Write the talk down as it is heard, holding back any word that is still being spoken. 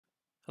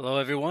Hello,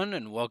 everyone,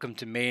 and welcome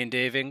to May and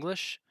Dave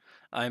English.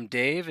 I'm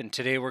Dave, and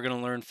today we're going to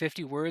learn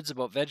 50 words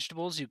about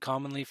vegetables you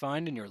commonly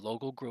find in your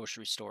local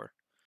grocery store.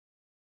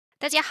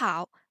 大家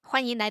好，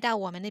欢迎来到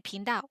我们的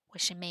频道，我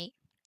是 May。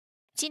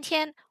今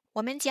天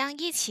我们将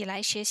一起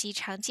来学习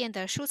常见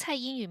的蔬菜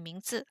英语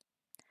名字，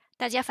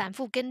大家反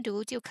复跟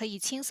读就可以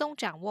轻松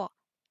掌握。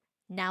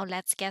Now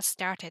let's get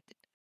started.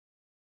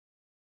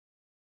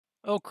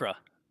 Okra,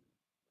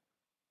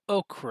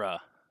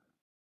 okra,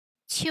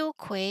 秋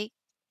葵、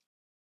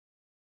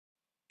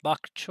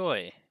 bok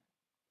choy,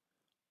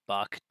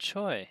 bok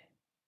choy,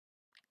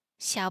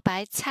 小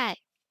白菜、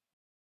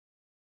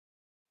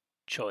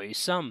 choy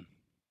sum,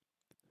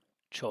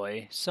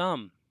 choy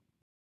sum,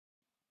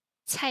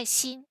 菜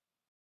心、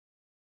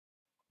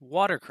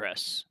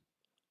 watercress,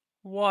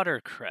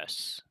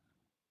 watercress,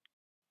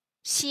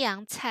 西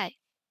洋菜、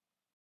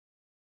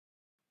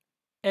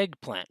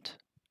 eggplant,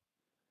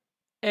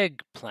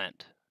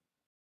 eggplant,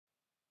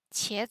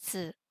 茄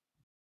子、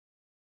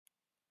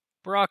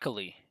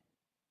 broccoli,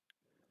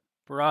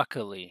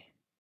 broccoli,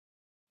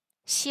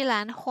 西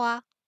兰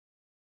花、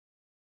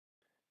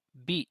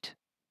 beet,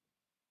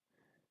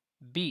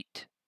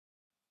 beet,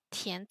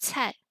 甜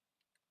菜、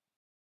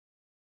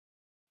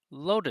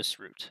 lotus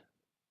root,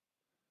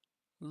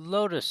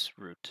 lotus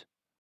root,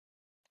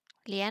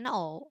 莲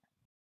藕、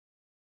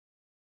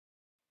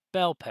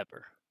 bell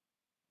pepper,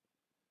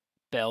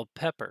 bell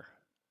pepper,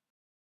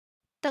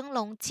 灯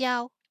笼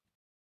椒、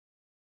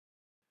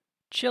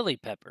 chili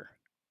pepper,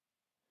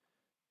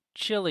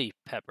 chili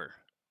pepper,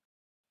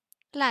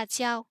 辣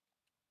椒、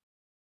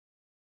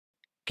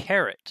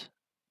 carrot,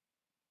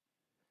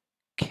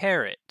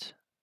 carrot,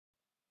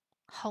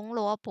 红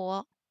萝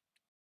卜、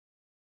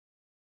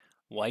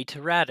 white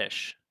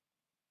radish,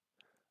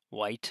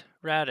 white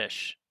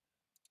radish,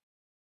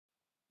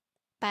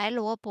 白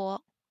萝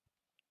卜、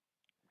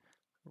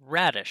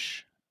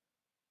 radish,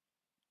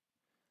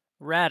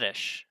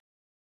 radish,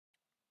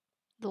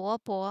 萝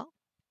卜、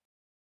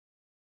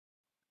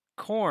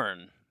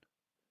 corn,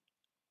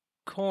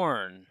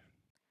 corn,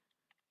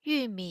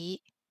 玉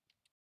米、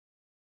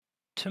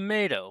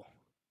 tomato,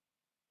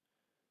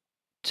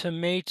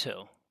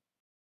 tomato,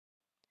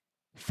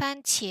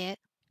 番茄、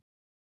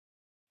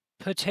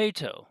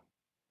 potato,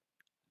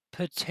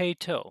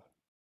 potato,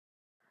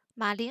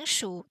 马铃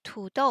薯、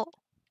土豆、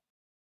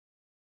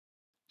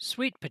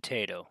 sweet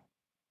potato,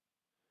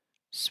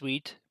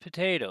 sweet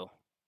potato,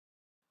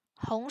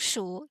 红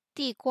薯、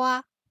地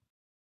瓜、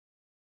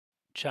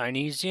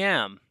 Chinese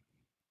yam,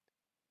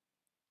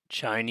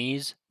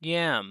 Chinese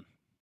yam,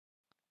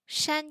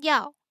 山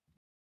药、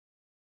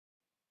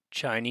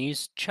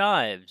 Chinese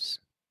chives,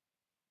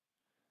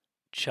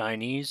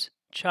 Chinese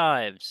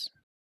chives,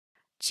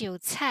 韭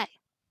菜、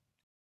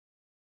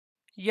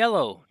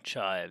 yellow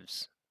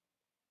chives,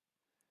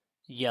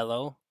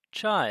 yellow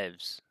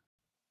chives,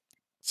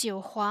 韭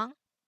黄、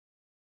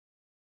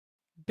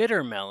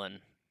 bitter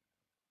melon,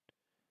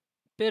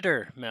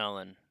 bitter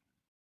melon,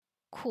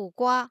 苦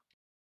瓜、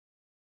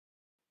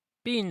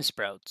 bean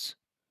sprouts,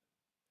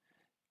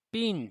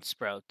 bean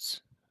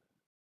sprouts,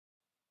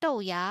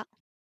 豆芽、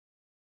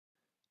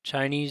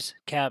 Chinese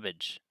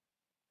cabbage,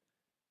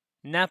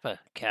 Napa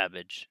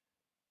cabbage,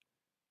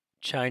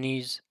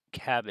 Chinese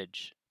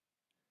cabbage,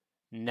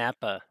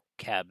 Napa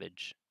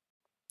cabbage,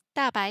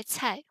 大白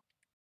菜、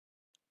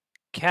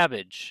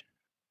 cabbage,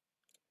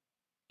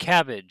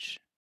 cabbage,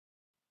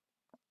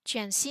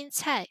 卷心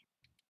菜、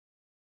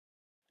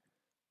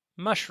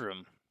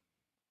 mushroom,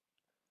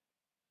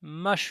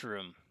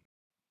 mushroom,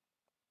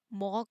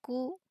 蘑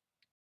菇、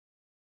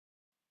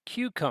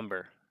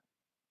 cucumber,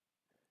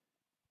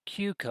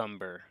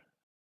 cucumber,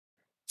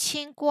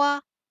 青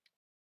瓜、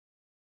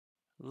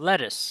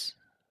 lettuce,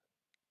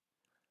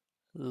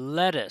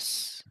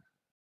 lettuce,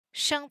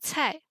 生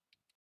菜、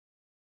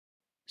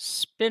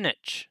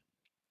 spinach,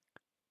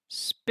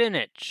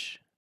 spinach,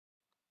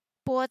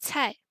 菠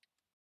菜、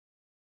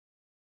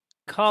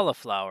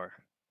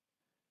 cauliflower,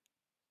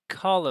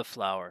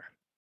 cauliflower,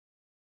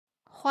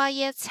 花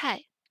椰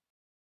菜、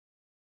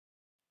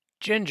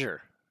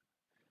 ginger,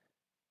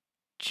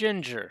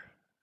 ginger,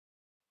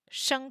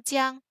 生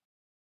姜、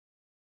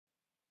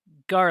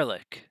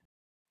 garlic,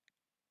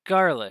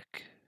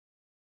 garlic,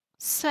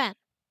 蒜、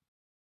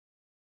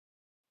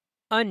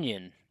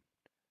 onion,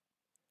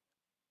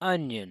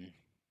 onion,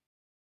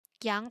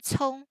 洋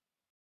葱、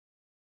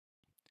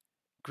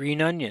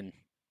 green onion,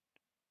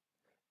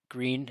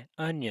 green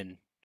onion,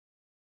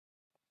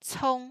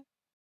 葱、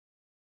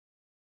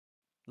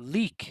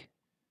 leek,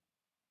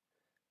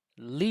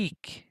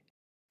 leek,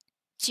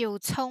 韭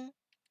葱、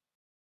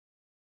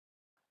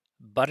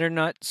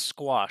 butternut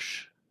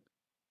squash,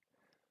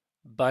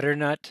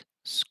 butternut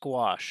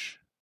squash,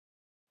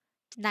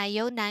 奶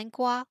油南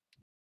瓜、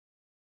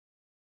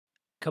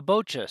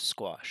 kabocha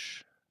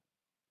squash,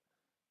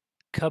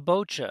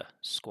 kabocha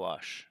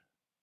squash,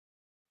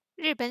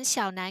 日本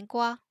小南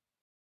瓜、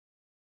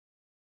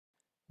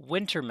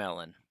 winter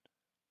melon,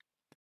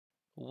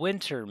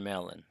 winter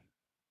melon,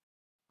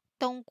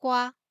 冬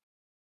瓜、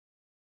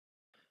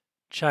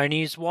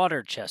 Chinese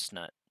water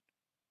chestnut,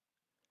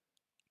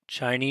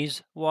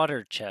 Chinese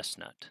water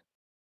chestnut,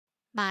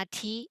 马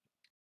蹄、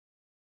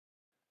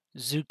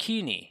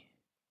 zucchini,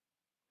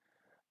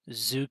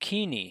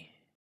 zucchini,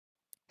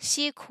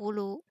 西葫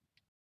芦、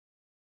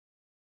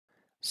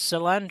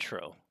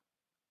 cilantro,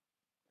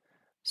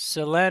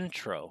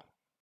 cilantro,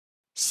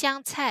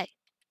 香菜、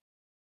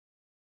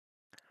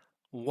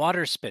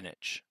 water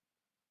spinach,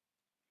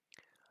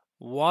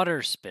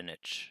 water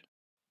spinach,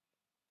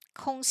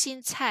 空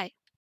心菜、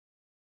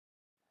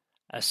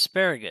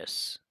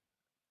 asparagus,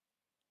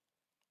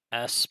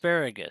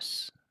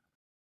 asparagus,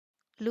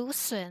 芦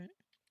笋、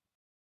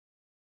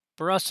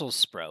 Brussels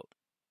sprout,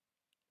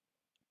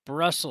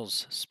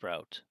 Brussels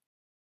sprout,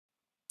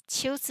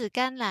 球子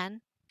甘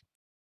蓝、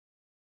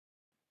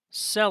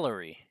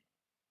 celery,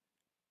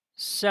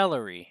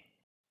 celery,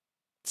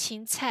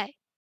 芹菜、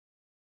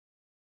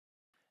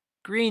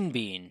 green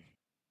bean,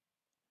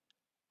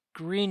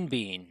 green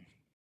bean,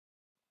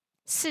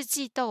 四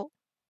季豆、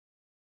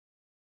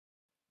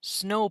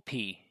 snow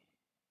pea,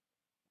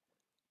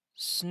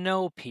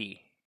 snow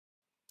pea,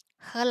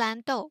 荷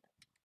兰豆、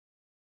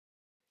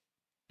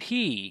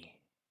 pea,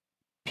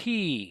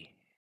 pea,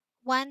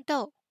 豌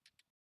豆、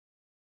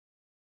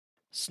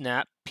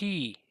 snap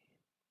pea,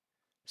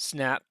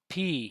 snap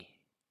pea,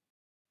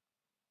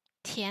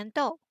 甜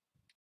豆、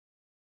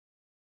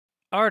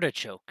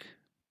 artichoke,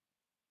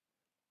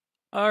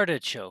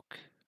 artichoke,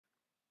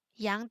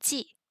 洋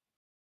蓟、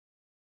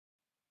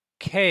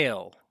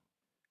 kale,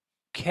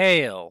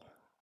 kale.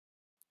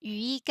 羽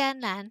衣甘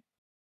蓝。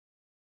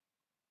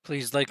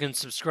 Please like and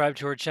subscribe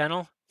to our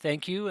channel.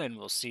 Thank you, and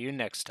we'll see you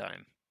next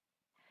time.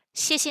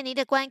 谢谢您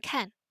的观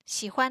看，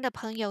喜欢的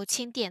朋友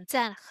请点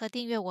赞和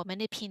订阅我们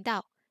的频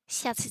道，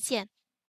下次见。